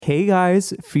Hey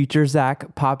guys, Future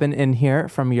Zach popping in here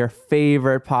from your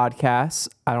favorite podcasts.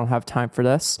 I don't have time for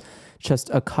this.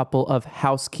 Just a couple of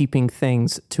housekeeping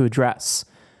things to address.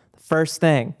 First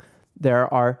thing,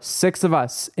 there are 6 of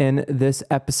us in this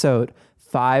episode.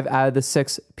 5 out of the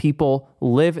 6 people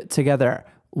live together.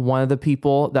 One of the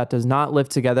people that does not live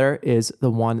together is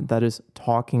the one that is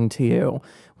talking to you.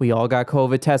 We all got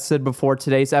COVID tested before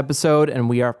today's episode, and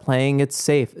we are playing it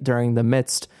safe during the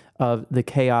midst of the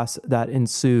chaos that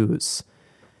ensues.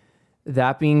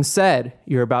 That being said,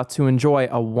 you're about to enjoy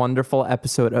a wonderful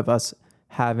episode of us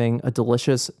having a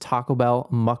delicious Taco Bell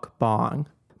mukbang.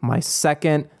 My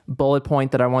second bullet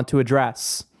point that I want to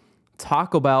address: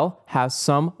 Taco Bell has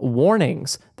some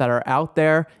warnings that are out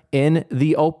there in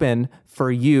the open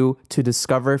for you to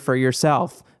discover for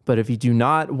yourself. But if you do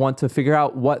not want to figure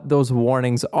out what those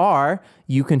warnings are,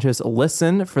 you can just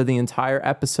listen for the entire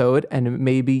episode, and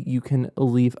maybe you can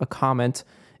leave a comment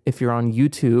if you're on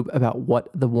YouTube about what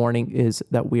the warning is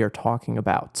that we are talking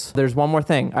about. There's one more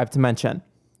thing I have to mention.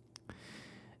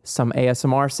 Some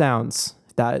ASMR sounds.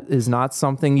 That is not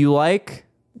something you like.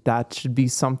 That should be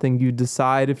something you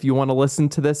decide if you want to listen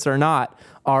to this or not.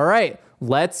 All right,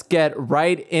 let's get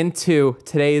right into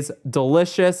today's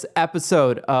delicious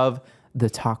episode of the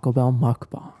Taco Bell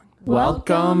mukbang.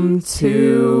 Welcome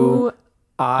to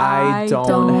I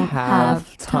don't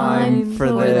have time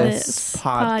for this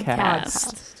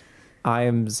podcast. I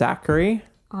am Zachary.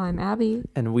 I'm Abby.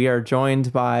 And we are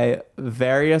joined by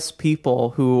various people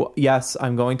who, yes,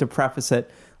 I'm going to preface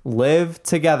it, live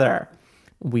together.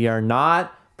 We are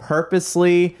not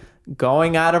purposely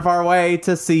going out of our way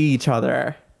to see each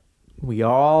other. We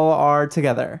all are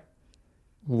together,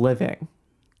 living.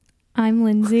 I'm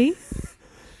Lindsay.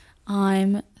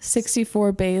 I'm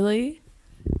 64 Bailey.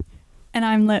 And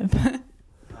I'm Liv.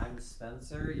 I'm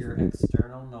Spencer, your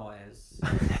external noise.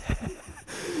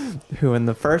 Who in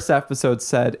the first episode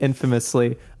said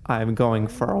infamously, I'm going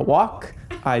for a walk.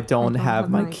 I don't have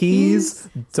my keys.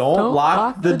 Don't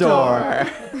lock the door.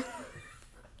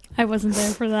 I wasn't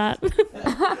there for that.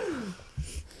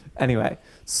 Anyway,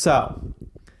 so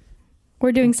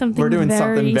We're doing something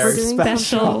very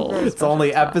special. It's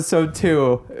only episode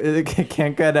 2. It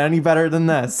can't get any better than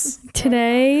this.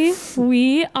 Today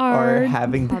we are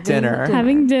having dinner.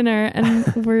 And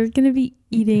we're going to be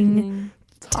eating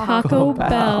Taco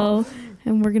Bell.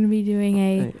 And we're going to be doing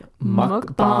a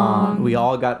mukbang. We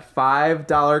all got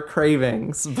 $5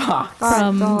 cravings box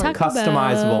from Taco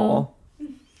customizable. Bell.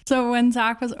 So when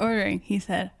Zach was ordering, he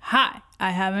said, "Hi,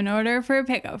 I have an order for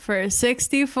pickup for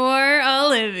 64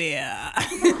 Olivia."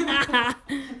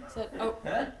 Said,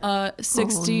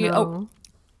 60.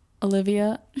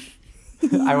 Olivia.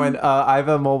 I went, I have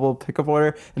a mobile pickup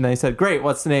order. And then he said, great,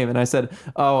 what's the name? And I said,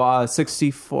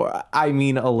 64. I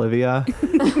mean, Olivia.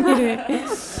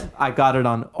 I got it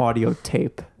on audio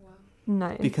tape.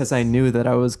 Nice. Because I knew that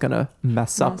I was going to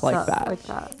mess up like that.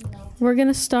 We're going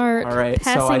to start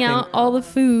passing out all the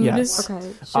food. Yes.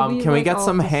 Okay. Can we get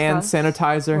some hand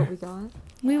sanitizer? What we got?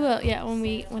 We will, yeah,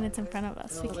 when it's in front of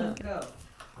us. We can go.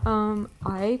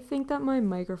 I think that my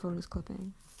microphone is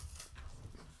clipping.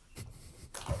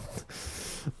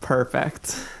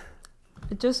 Perfect.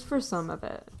 Just for some of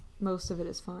it. Most of it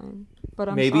is fine. But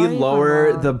I'm maybe sorry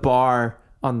lower the bar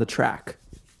on the track.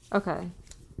 Okay.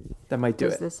 That might do it.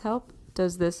 Does this help?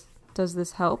 Does this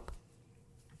help?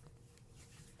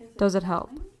 Does it help?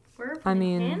 We're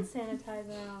putting hand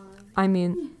sanitizer on. I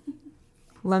mean,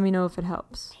 let me know if it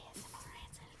helps.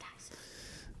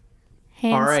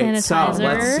 Hand all right, sanitizer. so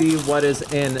let's see what is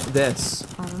in this.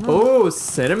 I don't know. Oh,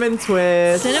 cinnamon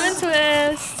twist. Cinnamon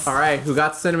twist. All right, who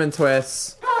got cinnamon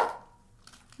twists?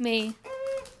 Me.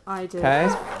 I did.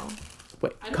 Okay.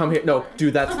 Wait, come here. No,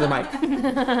 do that to the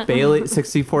mic. Bailey,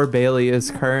 64 Bailey is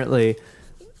currently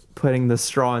putting the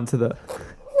straw into the...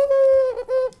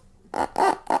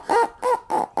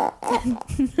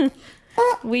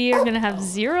 We are going to have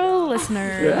 0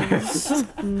 listeners.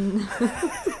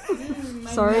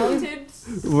 Sorry.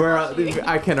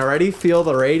 I can already feel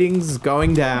the ratings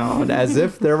going down as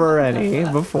if there were any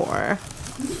before.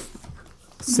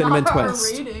 Cinnamon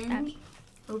twist. Rating.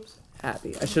 Oops.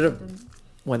 Abby, I should have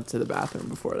went to the bathroom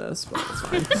before this, but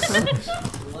it's fine.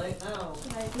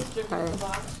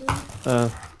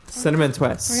 Okay. Cinnamon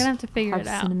twist. We're going to have to figure Have it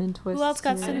out. cinnamon twist. Who else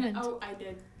got here. cinnamon? Oh, I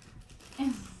did.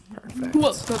 Perfect. Who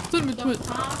else got cinnamon twist?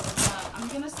 I'm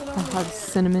gonna sit I over have here.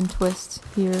 cinnamon twist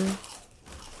here.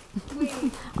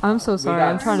 I'm so sorry.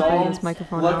 I'm trying to bring this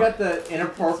microphone Look out. at the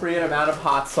inappropriate amount of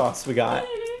hot sauce we got.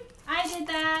 I did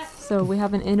that. So we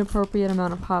have an inappropriate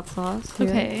amount of hot sauce here.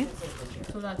 Okay.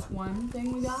 So that's one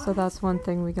thing we got. So that's one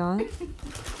thing we got.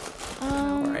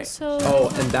 All right. So Oh,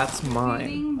 and that's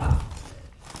mine.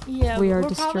 Yeah, We are we're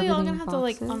probably all gonna distributing have to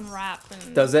like boxes. unwrap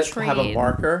and Does it trade. have a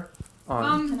marker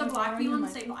on? The black bean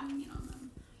ones say black bean on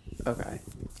them. Okay.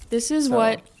 This is So,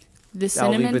 what the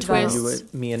That'll be cinnamon between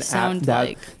twists you, me, and sound Ab.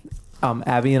 like.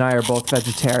 Abby and I are both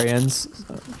vegetarians,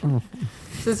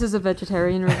 This is a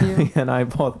vegetarian review. and I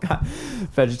both got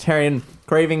vegetarian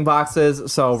craving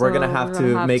boxes. So we're gonna So have we're to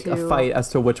gonna have make a to- fight as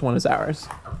to which one is ours.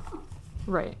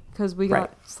 Right, because we got Right.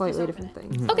 slightly different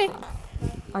things. Mhm. Okay.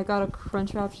 I got a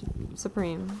Crunchwrap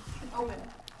Supreme.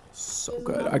 So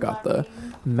good. I got the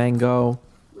mango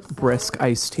brisk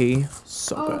iced tea.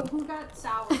 So good. Who got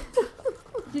sour?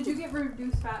 Did you get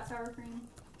reduced fat sour cream?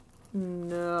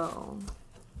 No.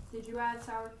 Did you add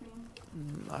sour cream?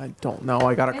 I don't know.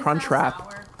 I got a It's crunch not wrap.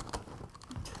 sour.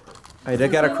 I did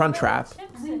get a crunch wrap.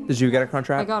 Did you get a crunch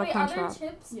I wrap? got a Crunchwrap.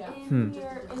 chips Yeah. in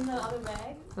the other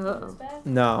bag? Uh-oh. This bag?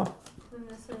 No. Then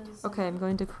this is Okay, I'm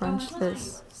going to crunch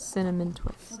this cinnamon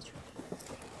twist.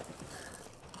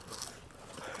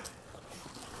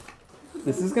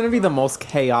 This is gonna be the most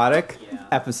chaotic Yeah.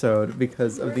 episode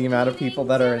because of the amount of people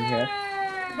that are in here.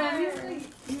 That means like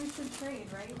you should trade,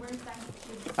 right? Where's that?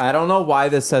 I don't know why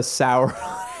this says sour.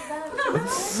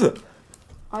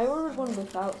 I ordered one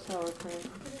without sour cream.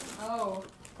 Oh.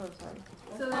 Oh, sorry.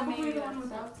 So then maybe the one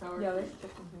without sour Yeah, cream. there's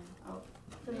chicken here.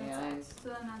 So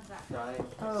then that's that.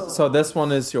 Oh. So this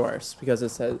one is yours because it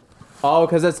says,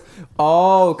 because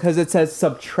it says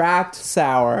subtract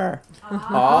sour. Oh,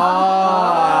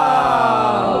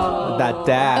 that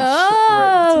dash.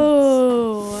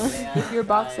 Oh. If your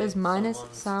box says minus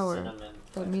sour,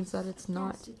 that means that it's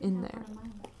not in there.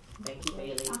 Thank you,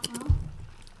 Bailey.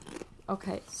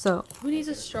 Okay, so Who needs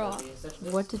a straw?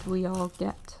 what did we all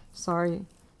get? Sorry.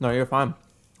 No, you're fine.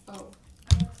 Oh.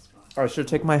 Or I should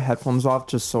take my headphones off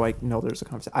just so I know there's a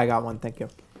conversation. I got one, thank you.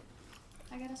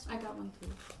 I got one too.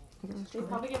 They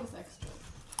probably gave us extra.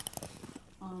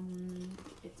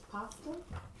 It's pasta,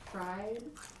 fried,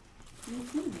 and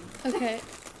cinnamon. Okay.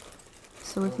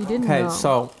 So if you didn't Okay, know,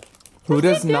 so who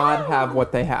does not have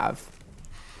what they have?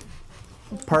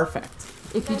 Perfect.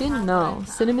 if you didn't know,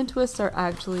 cinnamon twists are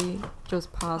actually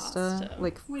just pasta,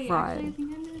 like Wait, fried. actually, I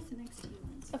think I'm gonna sit next to you.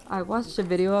 I watched a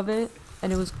video of it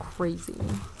and it was crazy.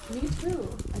 Me too.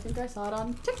 I think I saw it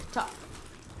on TikTok.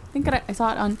 I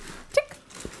saw it on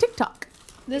TikTok.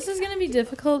 This is gonna be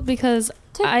difficult because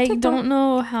I don't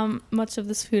know how much of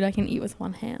this food I can eat with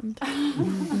one hand.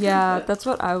 Yeah, that's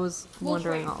what I was We'll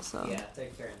wondering trade. also. Yeah,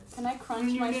 take turns. Can I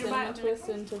crunch You my get cinnamon back. twist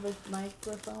into the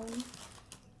microphone?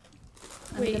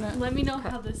 Wait, gonna- let me know Okay.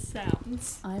 how this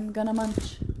sounds. I'm gonna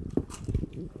munch.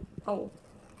 Oh.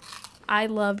 I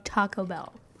love Taco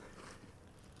Bell.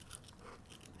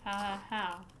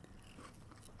 How?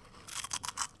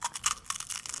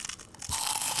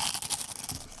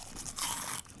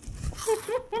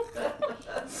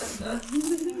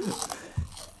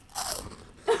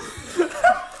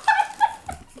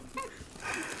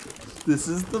 This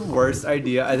is the worst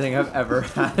idea I think I've ever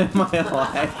had in my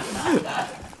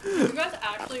life. You guys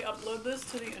actually upload this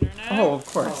to the internet? Oh, of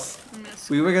course.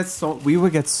 We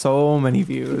would get so many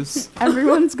views.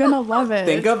 Everyone's gonna love it.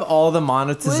 Think of all the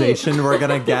monetization we're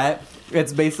gonna get.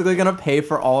 It's basically gonna pay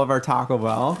for all of our Taco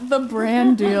Bell. the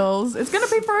brand deals. It's gonna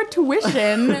pay for our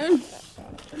tuition.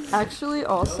 Actually, No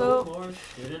also, more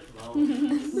student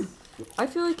loans. I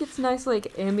feel like it's nice,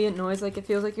 like ambient noise. Like it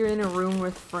feels like you're in a room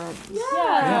with friends.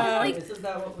 Yeah. Like- Isn't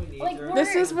that what we need? like, during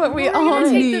This the- is what we We're all gonna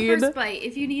take need. the first bite.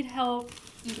 If you need help,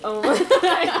 Oh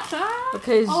my.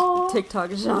 Okay, Oh. TikTok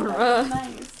genre.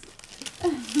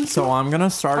 Nice. So I'm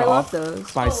gonna start I love off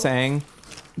those. by saying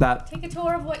that take a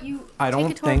tour of what you. I take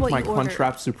don't a tour of think what my you ordered.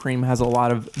 Crunchwrap Supreme has a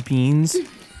lot of beans,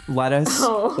 lettuce,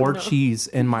 Oh, or no. cheese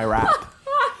in my wrap.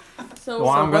 So, Well,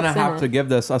 I'm gonna what's in have it? to give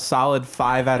this a solid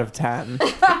 5 out of 10.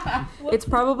 It's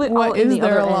probably all what in is the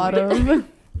there other a lot end. of?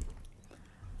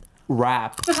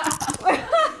 Wrap.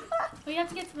 We have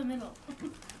to get to the middle.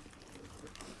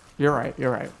 You're right. You're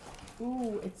right.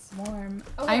 Ooh, it's warm.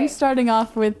 Okay. I'm starting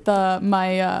off with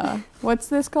my what's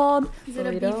this called? Is it a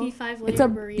Burrito? beefy 5-layer It's a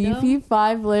burrito? beefy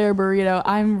 5-layer burrito.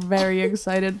 I'm very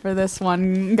excited for this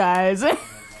one, guys.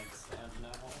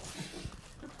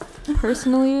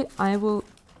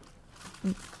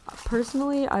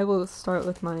 Personally, I will start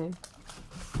with my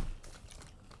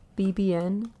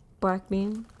BBN black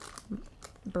bean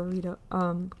burrito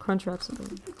Crunchwrap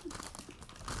Supreme.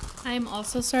 I am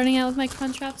also starting out with my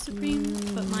Crunchwrap Supreme,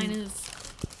 but mine is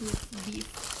with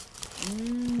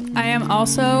beef. I am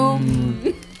also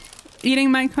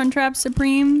eating my Crunchwrap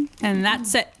Supreme, and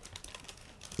that's it.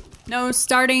 No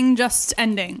starting, just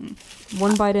ending.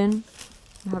 One bite in,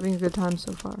 I'm having a good time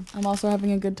so far. I'm also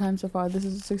having a good time so far. This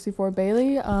is 64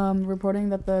 Bailey, reporting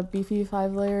that the beefy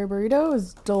 5-layer burrito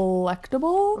is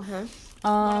delectable. Okay.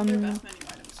 I'm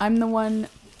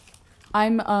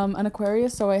an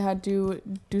Aquarius, so I had to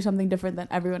do something different than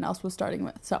everyone else was starting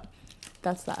with. So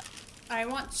that's that. I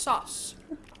want sauce.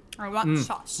 I want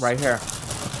sauce. Right here.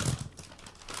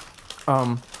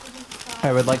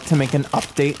 I would like to make an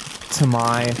update to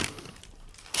my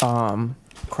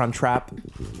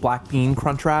Crunchwrap, black bean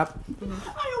Crunchwrap.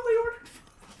 I only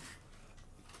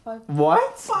ordered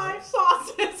What? 5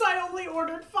 sauces. I only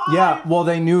ordered 5. Yeah, well,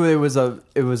 they knew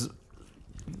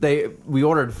we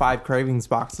ordered 5 cravings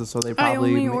boxes, so they I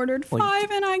probably only ordered 5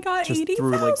 like, and I got just 80,000.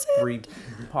 threw like 3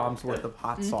 palms worth of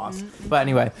hot sauce. But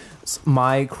anyway,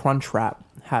 my Crunchwrap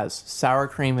has sour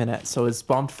cream in it, so it's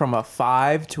bumped from a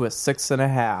 5 to a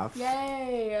 6.5.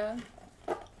 Yay!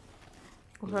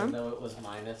 Even though it was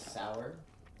minus sour.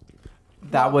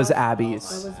 That was Abby's.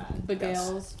 That was the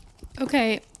Gales.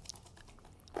 Okay.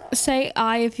 Say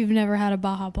I if you've never had a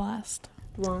Baja Blast.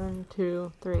 1,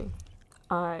 2, 3.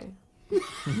 I.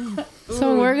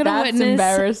 So we're gonna that's witness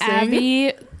embarrassing.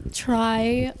 Abby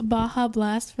try Baja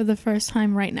Blast for the first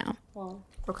time right now.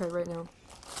 Okay, right now.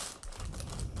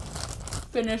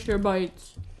 Finish your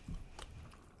bites.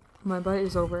 My bite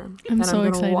is over. I'm and so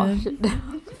I'm gonna wash excited. it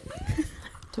down.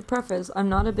 To preface, I'm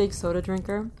not a big soda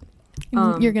drinker,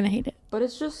 You're gonna hate it. but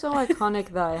it's just so iconic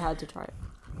that I had to try it.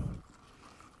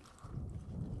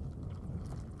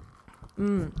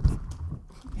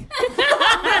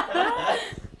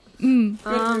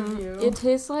 It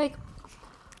tastes like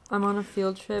I'm on a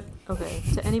field trip. Okay,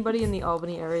 to anybody in the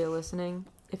Albany area listening,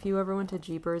 if you ever went to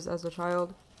Jeepers as a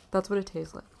child, that's what it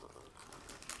tastes like.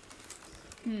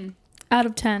 Out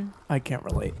of 10. I can't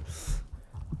relate.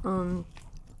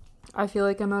 I feel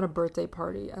like I'm at a birthday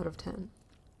party out of 10.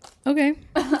 Okay.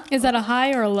 Is that a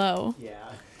high or a low? Yeah.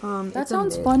 That It's a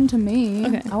sounds mid. fun to me.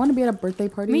 Okay. I want to be at a birthday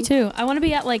party. Me too. I want to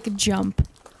be at like Jump.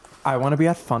 I want to be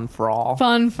at Fun for All.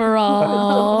 Fun for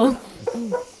all.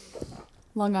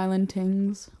 Long Island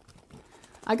Tings.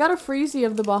 I got a freezy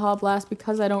of the Baja Blast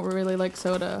because I don't really like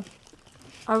soda.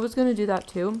 I was gonna do that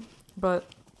too, but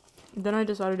then I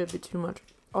decided it'd be too much.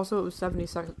 Also, it was 70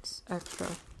 cents extra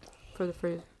for the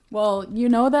freeze. Well, you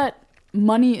know that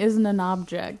money isn't an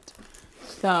object.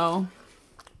 So,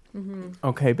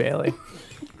 Okay, Bailey.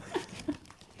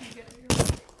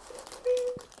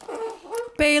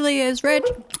 Bailey is rich.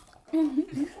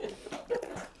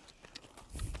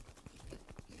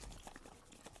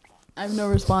 I have no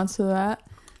response to that.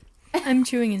 I'm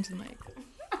chewing into the mic.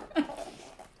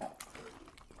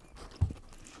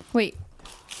 Wait.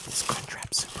 This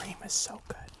Crunchwrap Supreme is so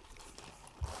good.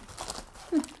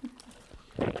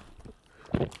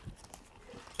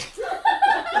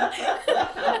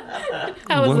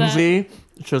 How was that? Lindsay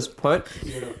just put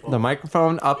the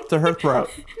microphone up to her throat.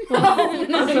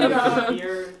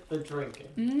 Hear the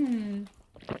drinking.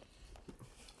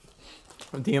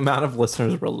 The amount of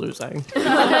listeners we're losing.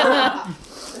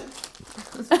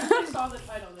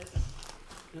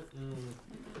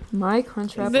 My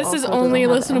Crunchwrap. This is also only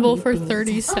doesn't have listenable for anything.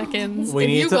 30 seconds. We If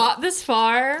need you to- got this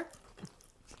far,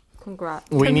 Congrats.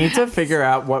 We need to figure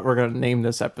out what we're going to name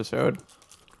this episode.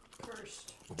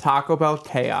 Taco Bell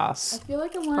Chaos. I feel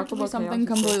like I want it to Taco be Bell something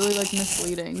chaos is completely like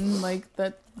misleading, like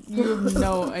that you have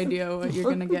no idea what you're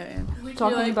gonna get in.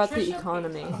 Talking about the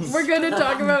economy. We're gonna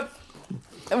talk about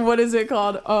what is it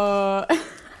called?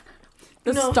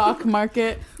 The stock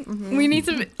market. we need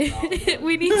to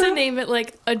we need to name it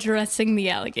like addressing the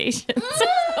allegations.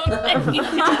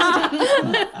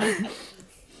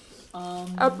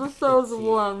 Episode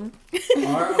 1.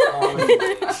 Our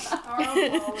apologies.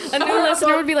 A new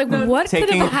listener would be like, "What could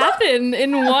Taking- have happened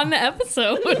in one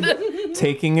episode?"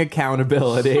 Taking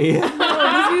accountability.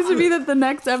 This needs to be the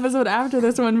next episode after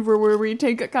this one where we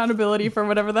take accountability for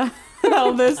whatever the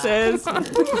hell this is.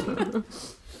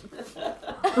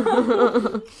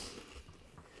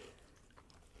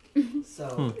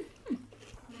 So,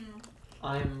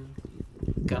 I'm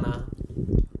gonna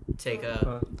take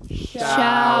a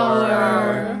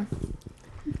Shower.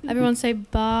 Everyone say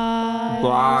bye.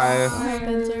 Bye.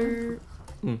 Spencer.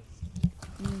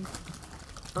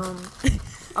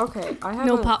 Okay, I have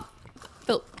No a pop.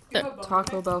 Phil.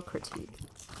 Taco Bell critique.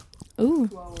 Ooh.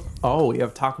 Oh, we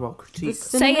have Taco Bell The critique.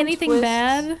 Say cinnamon anything twist-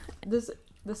 bad. The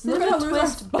gonna cinnamon lose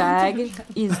twist our bag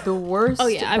is the worst Oh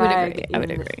yeah, I would bag agree. I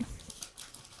would agree.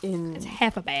 in It's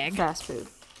half a bag. fast food.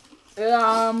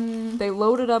 They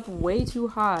load it up way too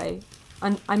high.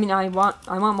 I mean, I want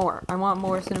more. I want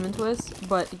more cinnamon twists,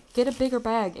 but get a bigger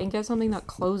bag and get something that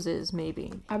closes,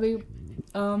 maybe. Abby,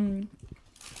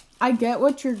 I get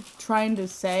what you're trying to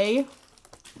say,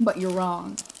 But you're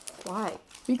wrong. Why?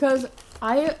 Because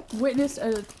I witnessed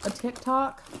a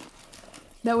TikTok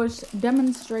that was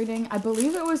demonstrating, I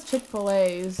believe it was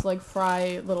Chick-fil-A's like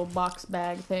fry little box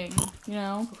bag thing, you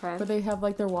know? Okay. But they have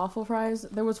like their waffle fries.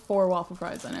 There was 4 waffle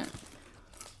fries in it.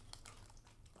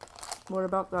 What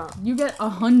about that? You get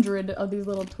 100 of these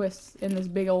little twists in this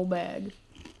big old bag.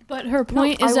 But her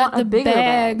point I is that want a the bigger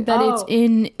bag bag. that it's Oh.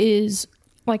 in is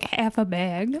like half a I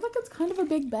bag. feel like it's kind of a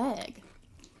big bag.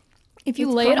 If you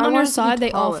It's lay it I on want your it to be side,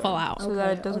 they all taller, fall out. so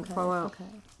that it doesn't fall out. Okay.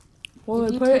 Well, If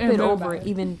they you put it tip in it a big over bag.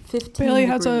 even 15 Bailey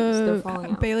degrees, has they're a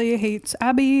falling out. Bailey hates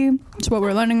Abby. It's what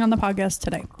we're learning on the podcast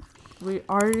today. We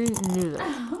already knew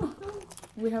that.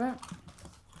 We haven't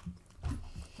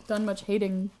done much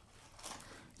hating.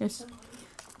 It's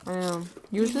I know.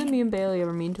 Usually me and Bailey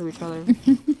are mean to each other.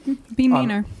 Be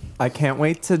meaner. I can't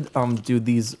wait to do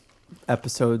these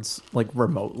episodes like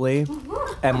remotely,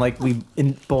 and like we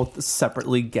both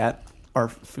separately get our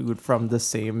food from the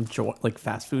same joint, like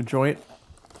fast food joint.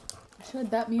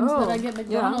 should. That means that I get yeah.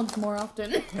 McDonald's more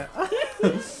often.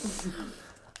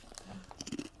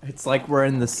 It's like we're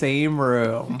in the same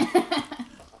room.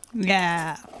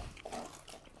 Yeah.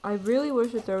 I really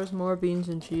wish that there was more beans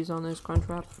and cheese on this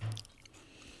Crunchwrap.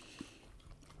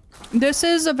 This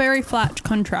is a very flat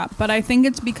Crunchwrap, but I think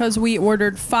it's because we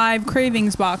ordered 5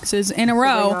 Cravings boxes in a So they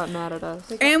row, got mad at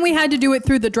us. and we had to do it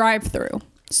through the drive-through.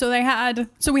 So we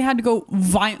had to go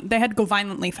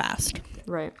violently fast,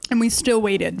 Right. and we still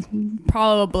waited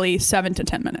probably 7 to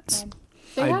 10 minutes.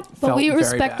 They had But we felt very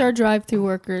respect bad. our drive-through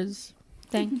workers.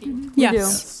 Thank you.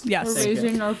 Yes, We're yes.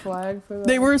 raising our flag for them.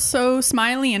 They were so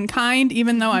smiley and kind,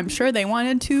 even though I'm sure they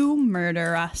wanted to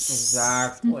murder us.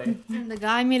 Exactly. And the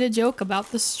guy made a joke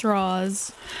about the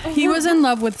straws. He was in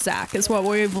love with Zach, is what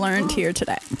we've learned here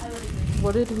today.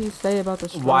 What did he say about the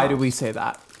straws? Why do we say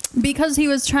that? Because he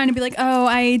was trying to be like, oh,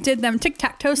 I did them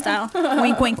tic-tac-toe style.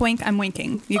 Wink, wink, wink. I'm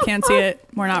winking. You can't see it.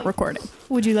 We're not recording.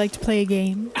 Would you like to play a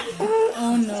game?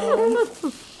 Oh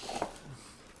no.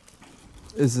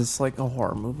 Is this like a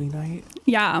horror movie night?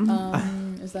 Yeah.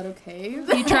 Is that okay?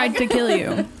 He tried to kill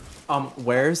you.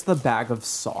 Where's the bag of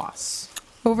sauce?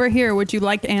 Over here, would you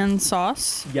like Anne's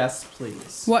sauce? Yes,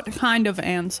 please. What kind of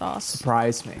Anne's sauce?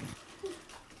 Surprise me.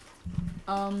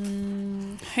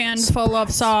 Handful of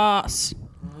sauce.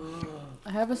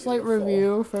 I have a slight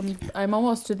review from. I'm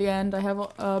almost to the end. I have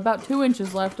about 2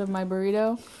 inches left of my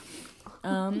burrito.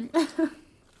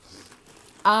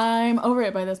 I'm over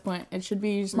it by this point. It should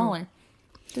be smaller.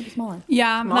 Should be smaller.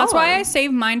 Yeah, that's why Smaller. I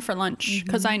saved mine for lunch,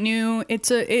 because I knew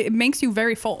it makes you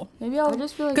very full, Maybe I I'll.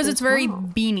 just feel like because they're it's very small.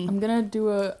 beany. I'm gonna do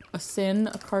a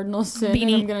cardinal sin,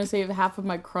 Beanie. and I'm gonna save half of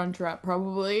my crunch wrap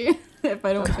probably if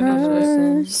I don't finish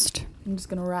this. First, I'm just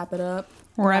gonna wrap it up.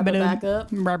 wrap it back up. up.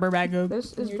 Rubber bag up.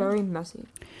 This is very messy.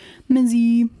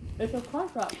 Mizzy. It's a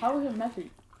crunch wrap. How is it messy?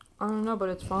 I don't know, but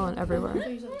it's falling everywhere.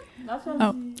 That's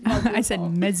Oh, I said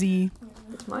mezzy.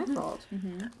 It's my fault.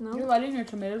 You're No. letting your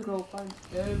tomatoes go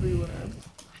everywhere.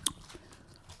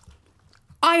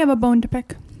 I have a bone to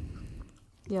pick.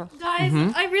 Yeah. Guys,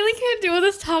 I really can't do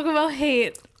this talk about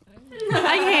hate.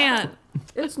 I can't.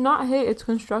 It's not hate, it's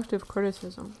constructive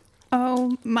criticism.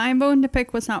 Oh, my bone to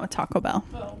pick was not with Taco Bell.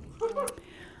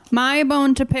 My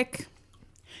bone to pick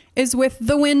is with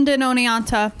the wind in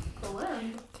Oneonta.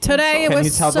 Today it Can was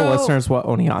you tell so... the listeners what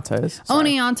Oneonta is?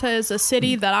 Sorry. Oneonta is a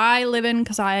city that I live in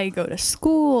because I go to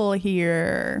school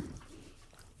here.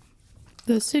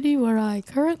 The city where I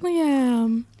currently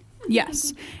am.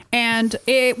 Yes. And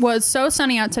it was so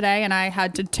sunny out today, and I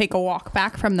had to take a walk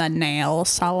back from the nail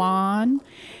salon.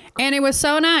 And it was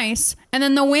so nice. And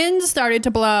then the wind started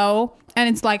to blow, and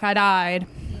it's like I died.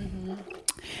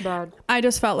 Bad. I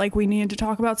just felt like we needed to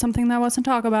talk about something that wasn't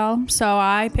Taco Bell. So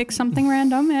I picked something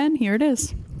random, and here it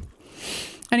is.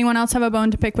 Anyone else have a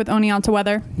bone to pick with Oneonta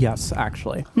weather? Yes,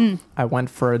 actually. I went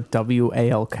for a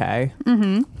WALK.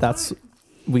 That's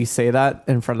we say that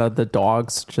in front of the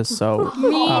dogs just so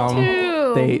Me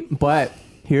too. but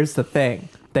here's the thing.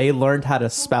 They learned how to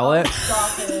spell it.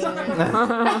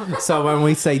 So when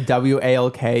we say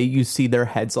WALK, you see their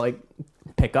heads like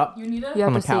pick up You need it? You have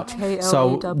on the to say couch. K-L-A-W.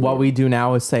 So what we do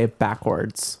now is say it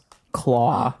backwards.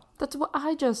 Claw. That's what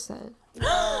I just said.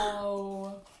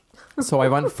 Oh. So I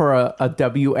went for a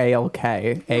WALK,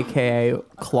 aka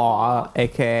claw,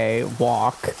 aka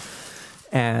walk,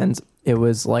 and it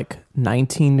was like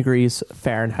 19 degrees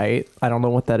Fahrenheit. I don't know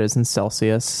what that is in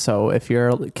Celsius. So if you're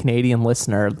a Canadian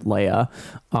listener, Leia,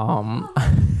 I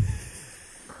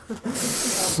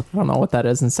don't know what that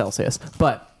is in Celsius,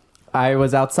 but I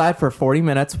was outside for 40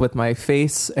 minutes with my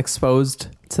face exposed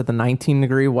to the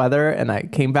 19-degree weather, and I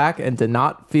came back and did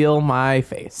not feel my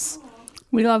face.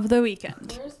 We love the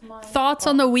weekend. Where's my thoughts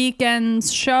on the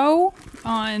weekend's show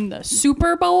on the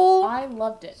Super Bowl? I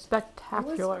loved it.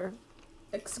 Spectacular.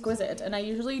 Exquisite, and I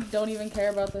usually don't even care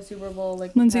about the Super Bowl.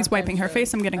 Like Lindsay's halftime wiping her shows.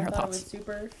 face. I'm getting I her thought thoughts. It was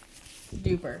super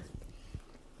duper.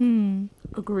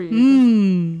 Agreed.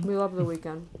 Mmm. We love the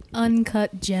weekend.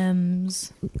 Uncut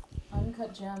gems.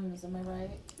 Uncut gems. Am I right?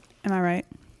 Am I right?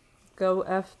 Go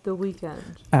F the weekend.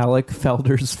 Alec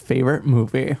Felder's favorite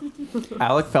movie.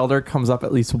 Alec Felder comes up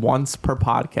at least once per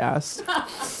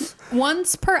podcast.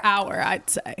 Once per hour, I'd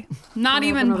say. Not I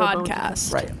have even another bone to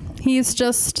podcast. Right. He's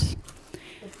just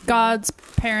God's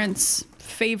parents'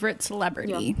 favorite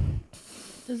celebrity.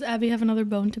 Does Abby have another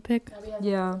bone to pick?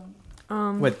 Yeah.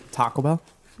 With Taco Bell?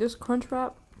 This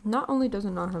Crunchwrap not only does it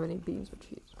not have any beans or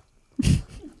cheese,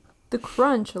 the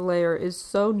crunch layer is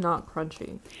so not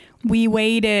crunchy. We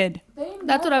waited.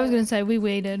 That's what I was gonna say. We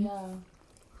waited. Yeah.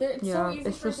 It's Yeah, so easy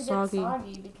it's for it just to get soggy.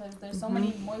 soggy because there's so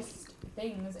many moist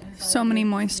things inside. So many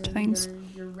moist things.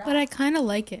 Your wrap. But I kind of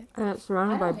like it. And it's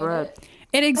surrounded by don't hate bread. it.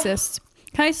 It exists.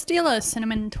 Can I steal a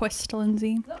cinnamon twist,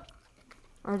 Lindsay?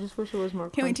 I just wish it was more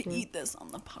crunchy. Can't wait to eat this on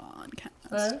the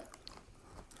podcast.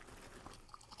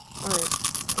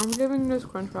 Alright, I'm giving this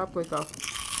Crunchwrap like a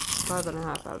 5.5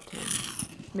 out of 10.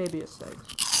 Maybe a 6.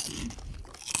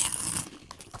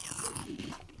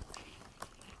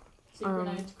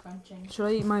 Synchronized crunching. Should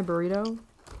I eat my burrito?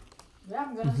 Yeah,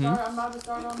 I'm gonna start. I'm about to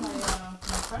start on my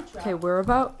crunch wrap. Okay, we're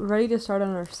about ready to start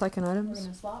on our second We're items.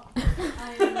 gonna swap.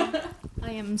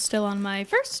 I am still on my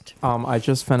first. I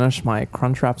just finished my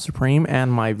Crunchwrap Supreme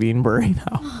and my bean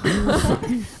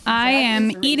burrito. I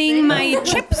am eating my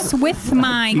chips with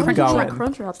my Keep crunch going. wrap.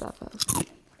 Crunchwrap that fast.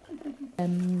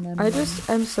 I just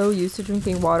am so used to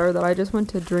drinking water that I just went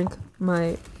to drink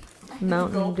my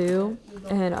Mountain Dew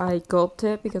and I gulped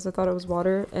it because I thought it was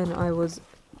water and I was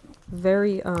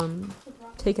very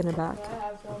taken aback.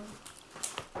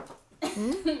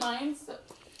 Mine's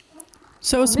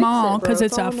So small bro. because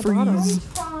It's it's all a on the bottom. freeze.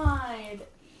 fried.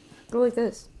 Go like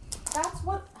this. That's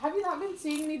what. Have you not been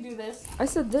seeing me do this? I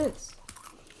said this.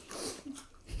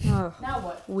 Ugh, Now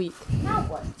what? weak. Now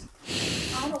what?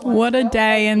 I don't want What to a go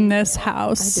day out in and this I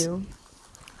house. do.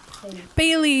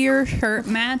 Bailey, your shirt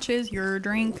matches your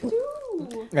drink. do.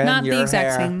 Not the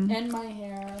exact same. And my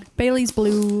hair. Bailey's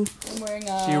blue. I'm wearing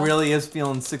a. She really is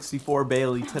feeling 64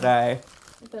 Bailey today.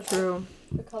 That's True.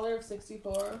 the color of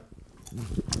 64.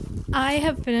 I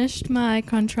have finished my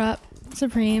Crunchwrap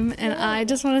Supreme, and I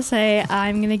just want to say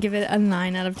I'm gonna give it a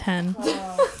 9 out of 10.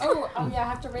 Oh yeah, I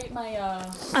have to rate my.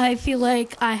 I feel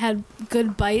like I had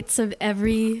good bites of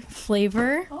every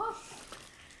flavor. Oh,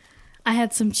 I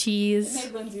had some it cheese.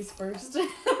 made Lindsay's first.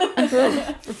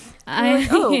 I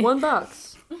Oh,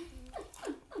 $1.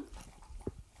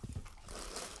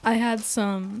 I had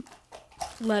some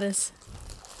lettuce,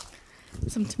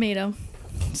 some tomato,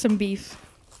 some beef,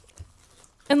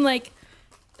 and like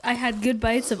I had good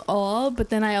bites of all, but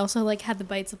then I also like had the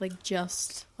bites of like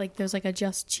just like there's like a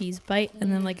just cheese bite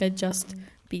and then like a just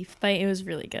beef bite. It was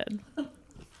really good.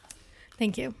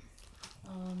 Thank you.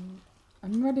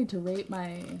 I'm ready to rate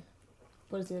my,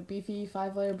 what is it, beefy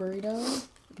 5-layer burrito.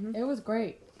 It was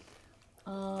great.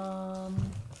 I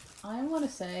want to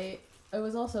say it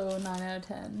was also a 9 out of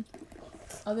 10.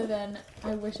 Other than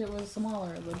I wish it was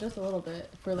smaller, but just a little bit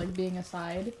for like being a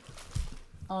side.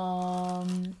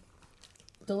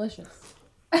 Delicious.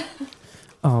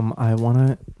 I want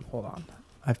to hold on.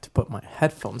 I have to put my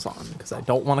headphones on because I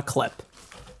don't want to clip.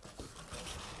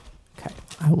 Okay,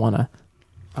 I want to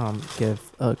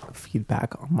give a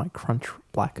feedback on my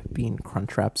black bean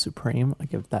Crunchwrap Supreme. I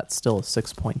give that still a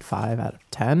 6.5 out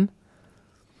of 10.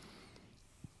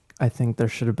 I think there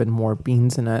should have been more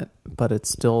beans in it, but it's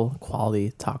still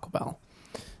quality Taco Bell.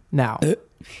 Now,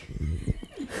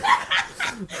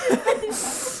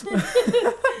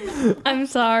 I'm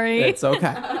sorry. it's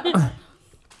okay.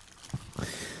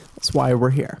 That's why we're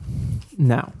here.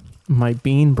 Now, my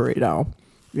bean burrito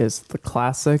is the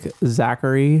classic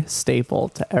Zachary staple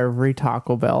to every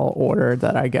Taco Bell order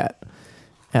that I get.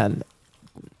 And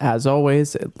as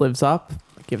always, it lives up.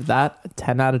 I give that a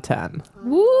 10 out of 10.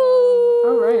 Woo!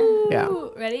 All right. Yeah.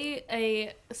 Ready?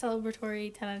 A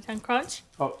celebratory 10 out of 10 crunch.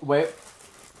 Oh, wait.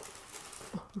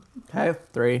 Okay,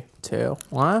 3, 2,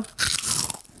 1.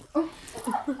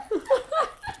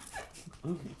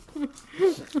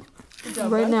 Good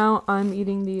job, Right bud. now, I'm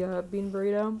eating the bean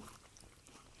burrito,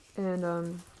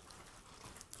 and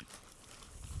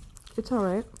it's all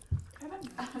right.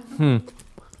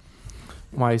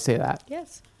 Why do you say that?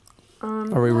 Yes.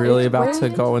 Are we really about to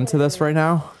go into this right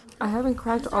now? I haven't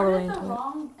cracked all the way into it.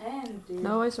 wrong end, dude.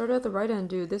 No, I started at the right end,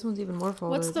 dude. This one's even more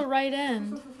folded. What's the right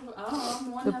end? I don't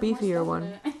know, one The has more beefier stuff one.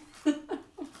 in it.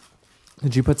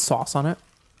 Did you put sauce on it?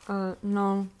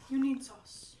 No, You need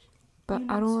sauce. but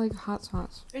I don't like hot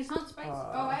sauce. It's not spicy.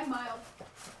 I have mild.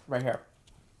 Right here.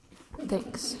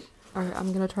 Thanks. Alright,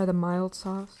 I'm gonna try the mild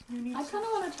sauce. I kind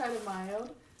of want to try the mild.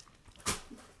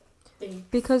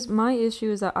 Because my issue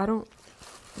is that I don't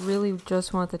really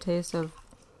just want the taste of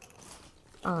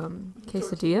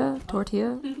quesadilla,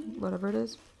 tortilla, whatever it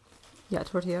is. Yeah,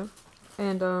 tortilla.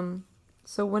 And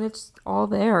so when it's all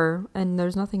there and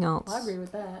there's nothing else, I agree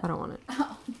with that. I don't want it.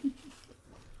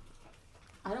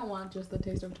 I don't want just the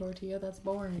taste of tortilla. That's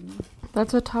boring.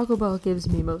 That's what Taco Bell gives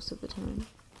me most of the time.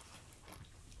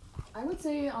 I would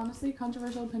say, honestly,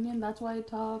 controversial opinion, that's why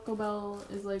Taco Bell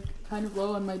is, like, kind of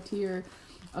low on my tier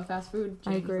of fast food I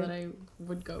chains agree. that I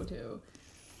would go to.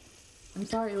 I'm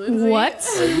sorry, Lindsay. What?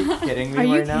 Are you kidding me Are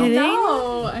you right now? kidding?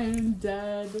 No, I'm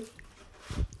dead.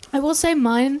 I will say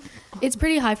mine, it's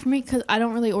pretty high for me because I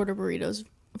don't really order burritos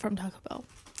from Taco Bell.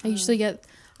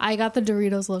 I got the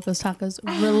Doritos Locos Tacos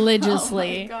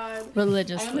religiously. Oh my god. I only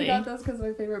Religiously. got those because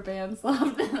my favorite band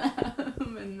slapped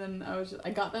them, and then I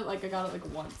got it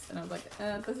like once, and I was like,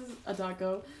 this is a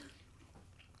taco.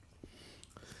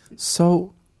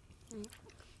 So,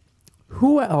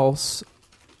 who else,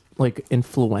 like,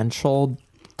 influential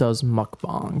does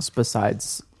mukbangs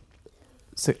besides...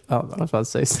 I was about to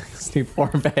say 64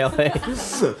 Bailey.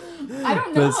 I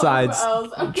don't know. Besides who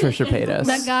else. Trisha Paytas.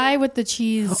 That guy with the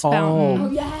cheese Oh. fountain.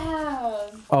 Oh yeah.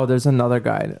 Oh, there's another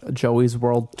guy, Joey's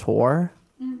World Tour.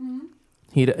 Mm-hmm.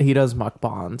 He does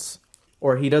mukbangs,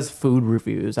 or he does food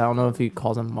reviews. I don't know if he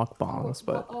calls them mukbangs,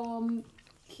 but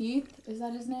Keith, is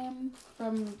that his name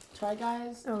from Try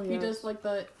Guys? Oh, He yes. does like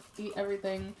the eat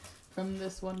everything from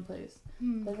this one place.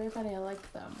 They're very funny. I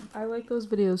like them. I like those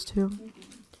videos too.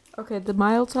 Okay, the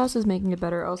mild sauce is making it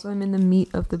better. Also, I'm in the meat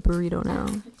of the burrito now,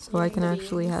 so You're I in can the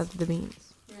actually beans? have the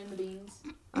beans. You're in the beans.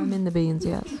 I'm in the beans,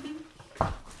 yes.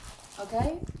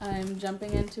 Okay, I'm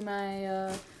jumping into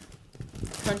my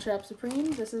Crunchwrap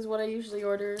Supreme. This is what I usually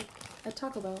order at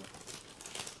Taco Bell.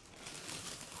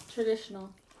 Traditional.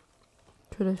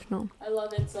 Traditional. I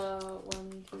love its 1,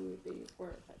 2, 3, 4,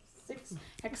 5, 6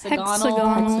 hexagonal.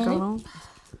 Hexagonal.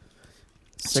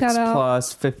 6 Shout out.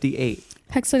 plus 58.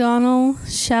 Hexagonal.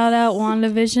 Shout out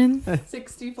WandaVision.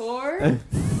 64.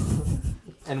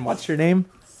 And what's your name?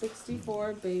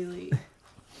 64 Bailey.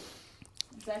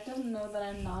 Zach doesn't know that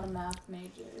I'm not a math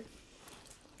major.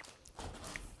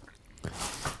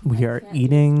 We are can't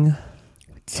eating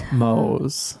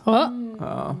Moe's. Oh,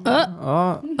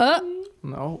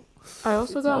 No. I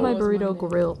also It's got my always burrito Monday.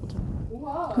 grilled.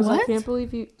 Whoa. Because I What? can't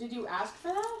believe you... Did you ask for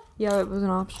that? Yeah, it was an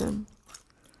option.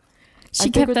 she I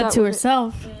kept figured that that to was-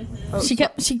 herself. Oh, She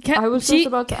kept. I was she just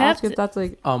about to ask if kept- that's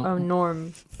like a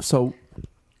norm. So,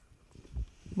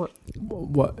 What?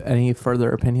 What? Any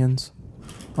further opinions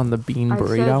on the bean I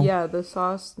burrito? said, yeah, the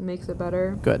sauce makes it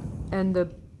better. Good. And the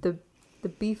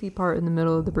beefy part in the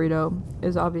middle of the burrito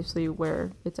is obviously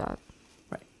where it's at.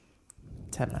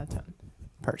 10 out of 10,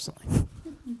 personally.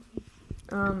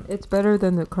 It's better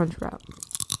than the crunch wrap.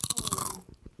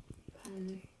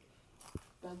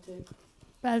 Bad take.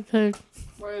 Bad pig.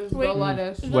 Where's Wait. the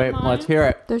lettuce? Is that Wait, mine? let's hear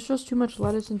it. There's just too much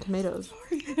lettuce and tomatoes.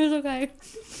 It's okay.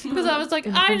 Because I was like,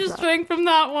 In the I crunch just wrap. drank from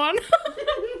that one.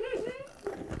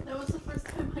 That was the first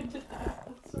time I did that.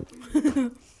 That's so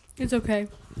weird. It's okay.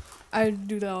 I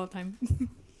do that all the time.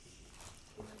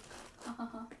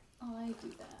 Oh, I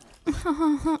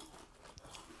do that.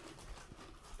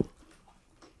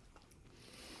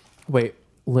 Wait,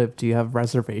 Liv, do you have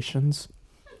reservations?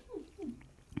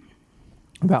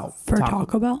 About For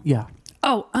Taco Bell? Yeah.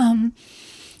 Oh,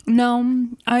 no.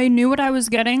 I knew what I was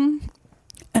getting,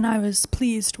 and I was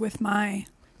pleased with my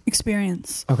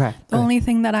experience. Okay. The only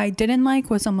thing that I didn't like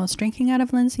was almost drinking out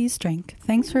of Lindsay's drink.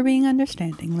 Thanks for being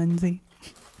understanding, Lindsay.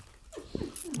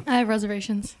 I have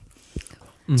reservations.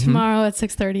 Mhm. Tomorrow at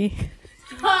 6:30.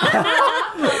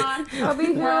 I'll be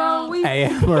here all week.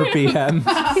 AM or PM?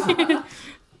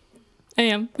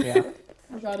 a.m. Yeah.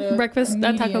 I got a Breakfast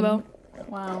at Taco medium. Bell.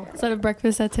 Wow. Instead of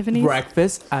breakfast at Tiffany's.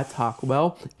 Breakfast at Taco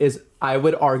Bell is, I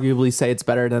would arguably say it's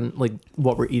better than like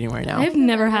what we're eating right now. I've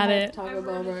never had it. Taco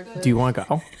Bell breakfast. Do you want to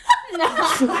go?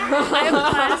 I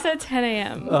have class at 10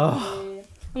 a.m. Ugh.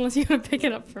 Unless you want to pick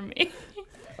it up for me.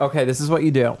 Okay, this is what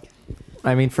you do.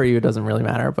 I mean, for you, it doesn't really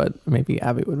matter, but maybe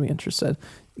Abby would be interested.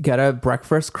 Get a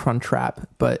breakfast crunch wrap,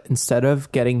 but instead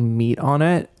of getting meat on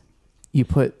it, you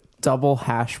put double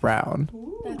hash brown.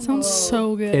 That sounds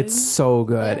so good. It's so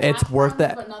good. Yeah, It's hash worth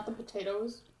browns, it. But not the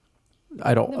potatoes.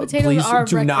 I don't. The potatoes Please are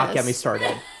do not breakfast. get me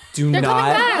started. Do They're coming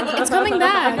not. back. It's coming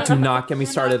back. Do not get me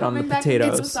started on the Coming back into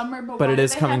potatoes. summer, But why it do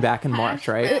is they coming have back in hash March,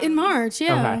 right? browns? In March,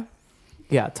 yeah. Okay.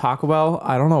 Yeah, Taco Bell.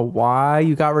 I don't know why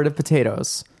you got rid of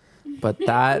potatoes. but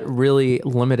that really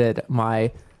limited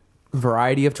my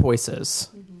variety of choices.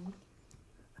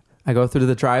 I go through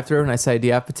the drive-thru and I say, do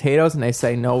you have potatoes? And they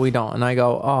say, no, we don't. And I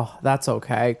go, oh, that's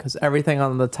okay, because everything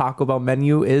on the Taco Bell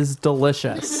menu is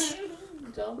delicious.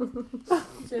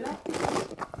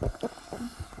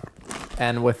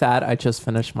 And with that, I just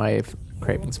finished my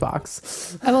cravings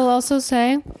box. I will also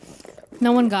say,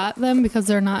 no one got them because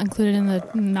they're not included in the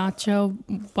nacho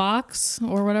box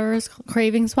or whatever is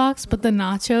cravings box. But the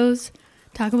nachos,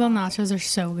 Taco Bell nachos are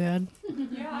so good.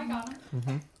 Yeah, I got it.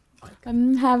 Mm-hmm.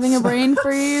 I'm having a brain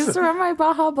freeze from my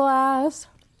Baja Blast.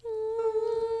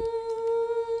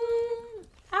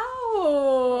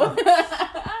 Ow!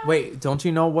 Wait, don't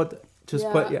you know what? Just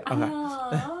put. Yeah.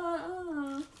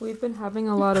 Okay. We've been having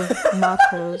a lot of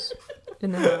nachos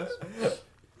in the house.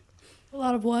 A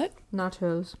lot of what?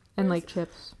 Nachos and like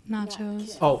chips.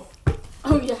 Nachos. Oh,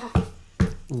 Oh yeah.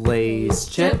 Lay's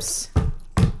chips.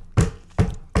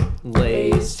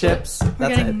 Lay's chips. We're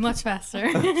That's getting it. much faster.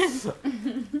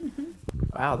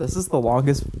 Wow, this is the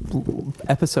longest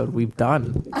episode we've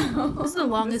done. This is the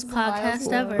longest This is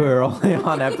podcast wild. ever. We're only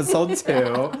on episode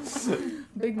 2.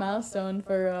 Big milestone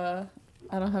for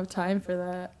I don't have time for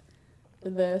that. For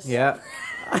this. Yeah.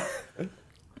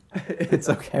 It's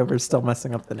okay. We're still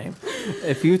messing up the name.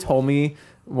 If you told me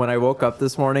when I woke up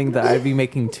this morning that I'd be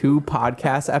making 2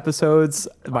 podcast episodes,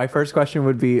 my first question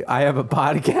would be, I have a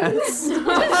podcast.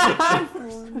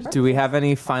 Do we have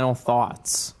any final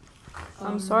thoughts?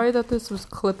 I'm sorry that this was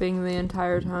clipping the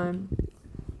entire time.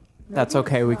 That's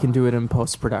okay. We can do it in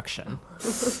post-production.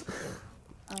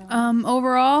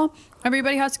 Overall,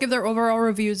 everybody has to give their overall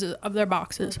reviews of their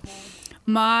boxes.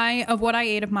 Of what I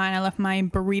ate of mine, I left my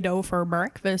burrito for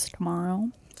breakfast tomorrow.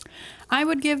 I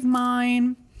would give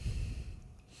mine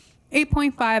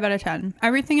 8.5 out of 10.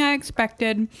 Everything I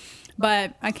expected,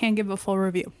 but I can't give a full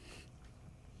review.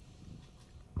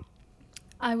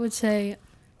 I would say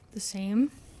the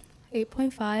same,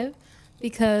 8.5,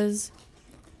 because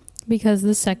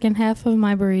the second half of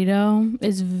my burrito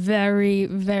is very,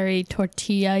 very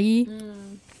tortilla-y,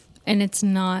 and it's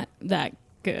not that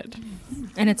good.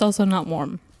 And it's also not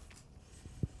warm.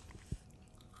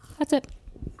 That's it.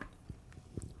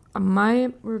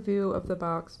 My review of the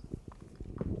box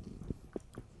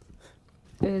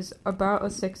is about a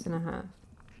 6.5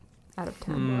 out of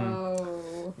 10.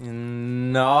 Bro.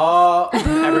 No.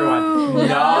 Everyone.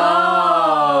 No.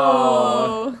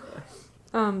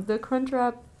 The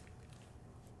Crunchwrap,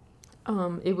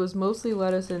 it was mostly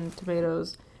lettuce and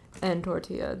tomatoes and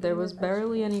tortilla. There was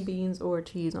barely any beans or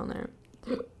cheese on there.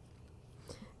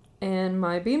 And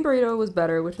my bean burrito was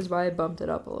better, which is why I bumped it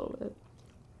up a little bit.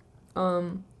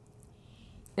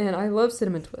 And I love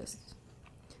cinnamon twists.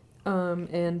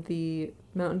 And the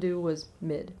Mountain Dew was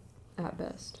mid at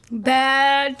best.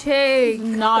 Bad take.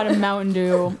 Not a Mountain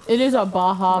Dew. It is a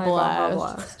Baja My Blast. Baja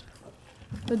Blast.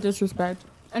 The disrespect.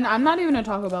 And I'm not even a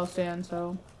Taco Bell stan,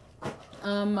 so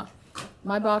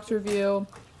my box review,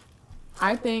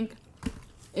 I think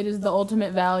it is the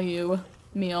ultimate value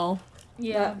meal.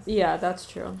 Yeah. Yeah, that's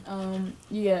true.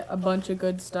 You get a bunch of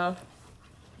good stuff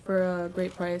for a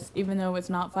great price, even though it's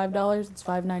not $5, it's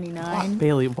 $5.99.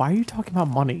 Bailey, why are you talking about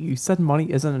money? You said money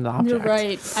isn't an object. You're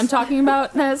right. I'm talking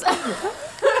about this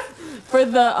for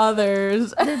the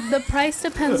others. The price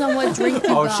depends on what drink you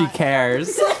Oh, got. she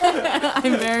cares.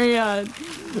 I'm very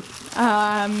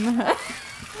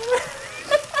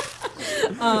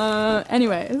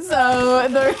anyway, so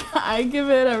I give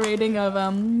it a rating of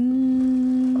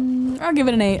I'll give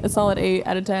it an 8, a solid 8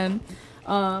 out of 10.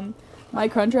 My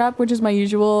Crunchwrap, which is my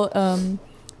usual,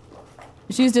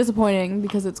 she's disappointing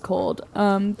because it's cold.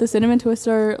 The cinnamon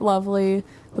twister, lovely.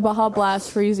 The Baja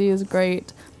Blast Freezy is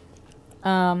great.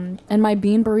 And my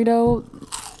bean burrito,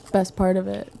 best part of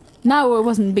it. No, it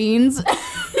wasn't beans.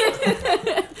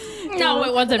 No,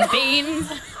 it wasn't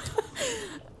beans.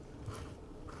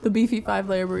 The beefy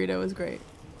 5-layer burrito was great.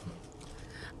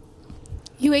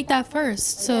 You ate that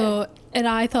first, so and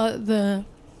I thought the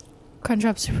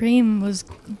Crunchwrap Supreme was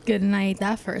good, and I ate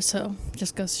that first, so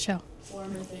just goes to show.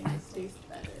 Warmer things taste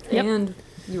better. Yep. And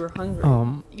you were hungry.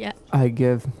 Yeah. I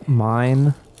give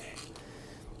mine.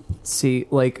 See,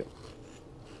 like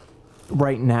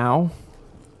right now,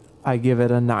 I give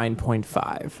it a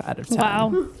 9.5 out of 10.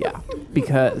 Wow. Yeah,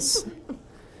 because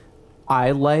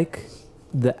I like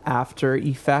the after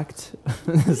effect.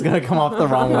 This is gonna come off the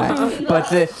wrong way, but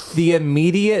the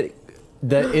immediate,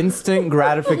 the instant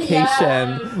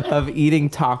gratification of eating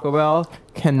Taco Bell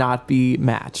cannot be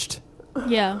matched.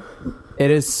 Yeah. It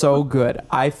is so good.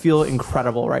 I feel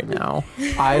incredible right now.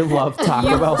 I love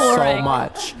Taco Bell so Euphoric.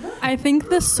 much. I think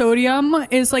the sodium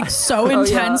is like so Oh,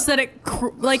 intense yeah. that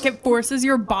it forces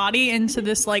your body into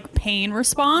this like pain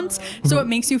response, so it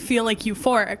makes you feel like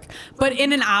euphoric. But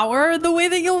in an hour, the way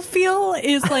that you'll feel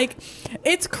is like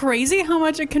it's crazy how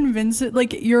much it convinces,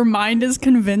 like your mind is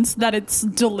convinced that it's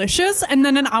delicious, and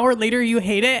then an hour later you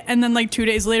hate it, and then like 2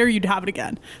 days later you'd have it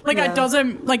again. Like Yeah. it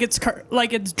doesn't like it's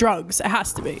drugs. It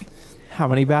has to be. How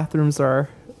many bathrooms are?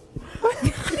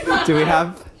 Do we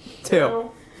have 2?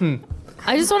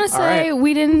 I just want to say All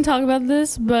we didn't talk about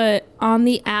this, but on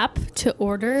the app to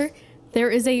order, there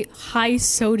is a high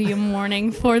sodium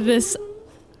warning for this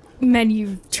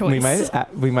menu choice.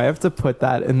 We might have to put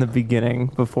that in the beginning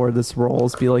before this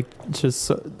rolls. Be like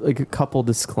like a couple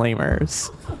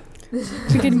disclaimers.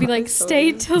 We can be like,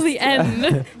 stay till the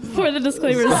end for the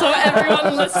disclaimers so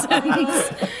everyone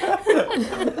listens.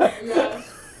 Yeah.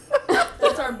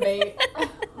 That's our bait.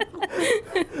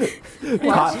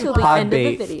 Watch till the pod end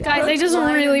bait. of the video. Guys, I just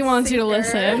really want you to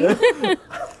listen.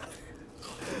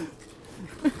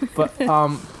 But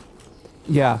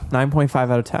yeah, 9.5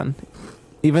 out of 10.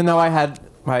 Even though I had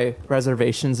my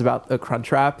reservations about the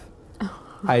crunch wrap,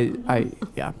 I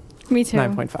yeah, Me too.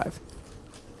 9.5.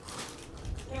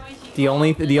 The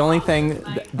only thing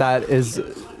that is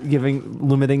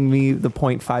limiting me the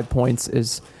 0.5 points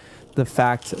is the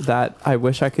fact that I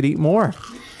wish I could eat more.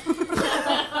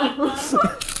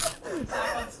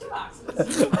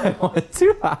 I want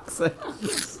 2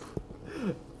 boxes.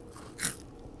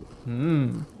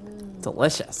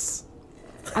 Delicious.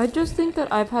 I just think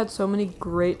that I've had so many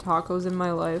great tacos in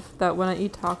my life that when I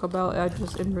eat Taco Bell, I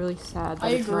just am really sad. That I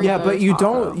it's not agree. Yeah, a but you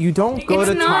taco. don't go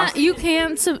It's to not. Taco.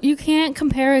 You can't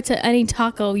compare it to any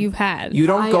taco you've had. You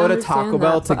don't I go to understand Taco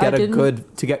Bell that, to but I get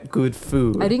didn't- good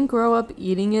food. I didn't grow up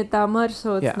eating it that much,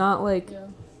 so it's Yeah. not like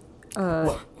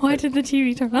Why did the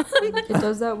TV turn on? it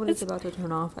does that when it's about to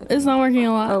turn off. I think. It's not working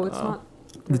a lot. Oh, it's not.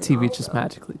 The TV just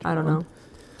magically. I don't turned on. know.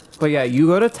 But yeah, you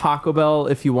go to Taco Bell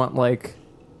if you want like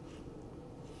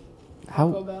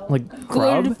Taco Bell. like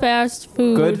grub, Good fast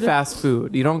food. good fast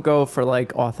food. You don't go for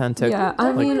like authentic. Yeah, I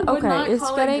like, mean, Would okay, not it's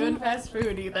call getting it good fast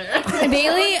food either.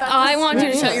 Bailey, I want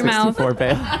you to shut your mouth. 64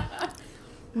 Bay.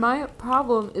 my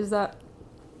problem is that.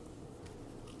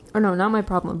 Or no, not my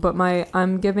problem, but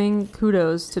I'm giving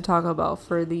kudos to Taco Bell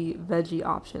for the veggie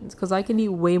options because I can eat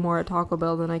way more at Taco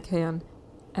Bell than I can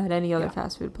at any other Yeah.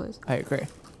 fast food place. I agree.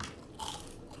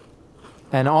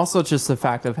 And also just the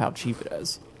fact of how cheap it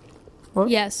is.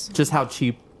 Yes. Just how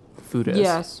cheap food is.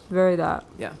 Yes, very that.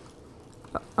 Yeah.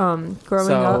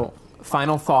 Growing up,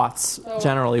 final thoughts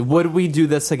generally. Would we do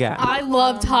this again? I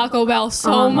love Taco Bell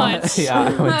so much. Yeah, I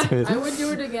would do I it. would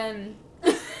do it again.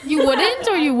 You wouldn't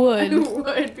or you I would?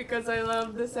 would because I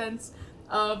love the sense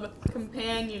of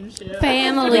companionship.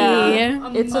 Family.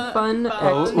 Yeah. It's a fun Oh,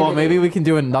 activity. well, maybe we can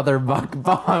do another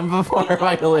mukbang before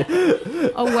Riley.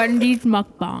 A Wendy's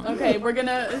mukbang. Okay, we're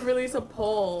gonna release a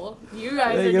poll. You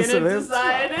guys I are guess gonna it is.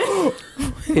 decide.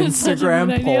 Instagram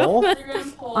good idea. poll.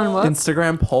 Instagram poll. On what?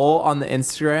 Instagram poll on the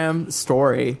Instagram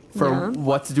story for Yeah.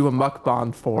 what to do a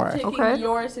mukbang for. Taking Okay.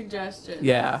 your suggestions.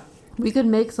 Yeah. We could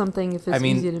make something if it's I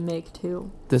mean- easy to make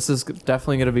too. This is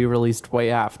definitely going to be released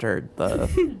way after the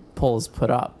poll is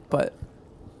put up, but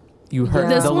you heard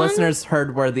Yeah. This the one? listeners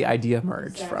heard where the idea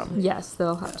emerged from. Yes,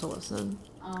 they'll have to listen.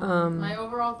 My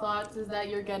overall thoughts is that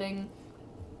you're getting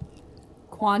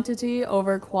quantity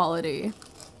over quality.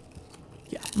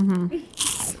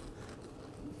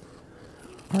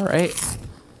 All right.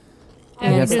 I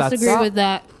guess that's- disagree with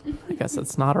that. I guess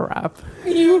that's not a wrap.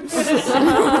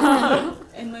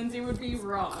 And Lindsay would be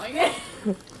wrong.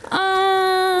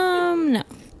 No.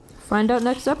 Find out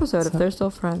next episode if they're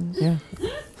still friends. Yeah.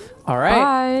 All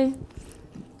right. Bye.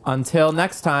 Until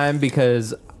next time,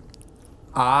 because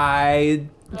I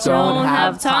Don't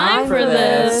have time for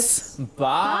this.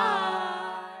 Bye.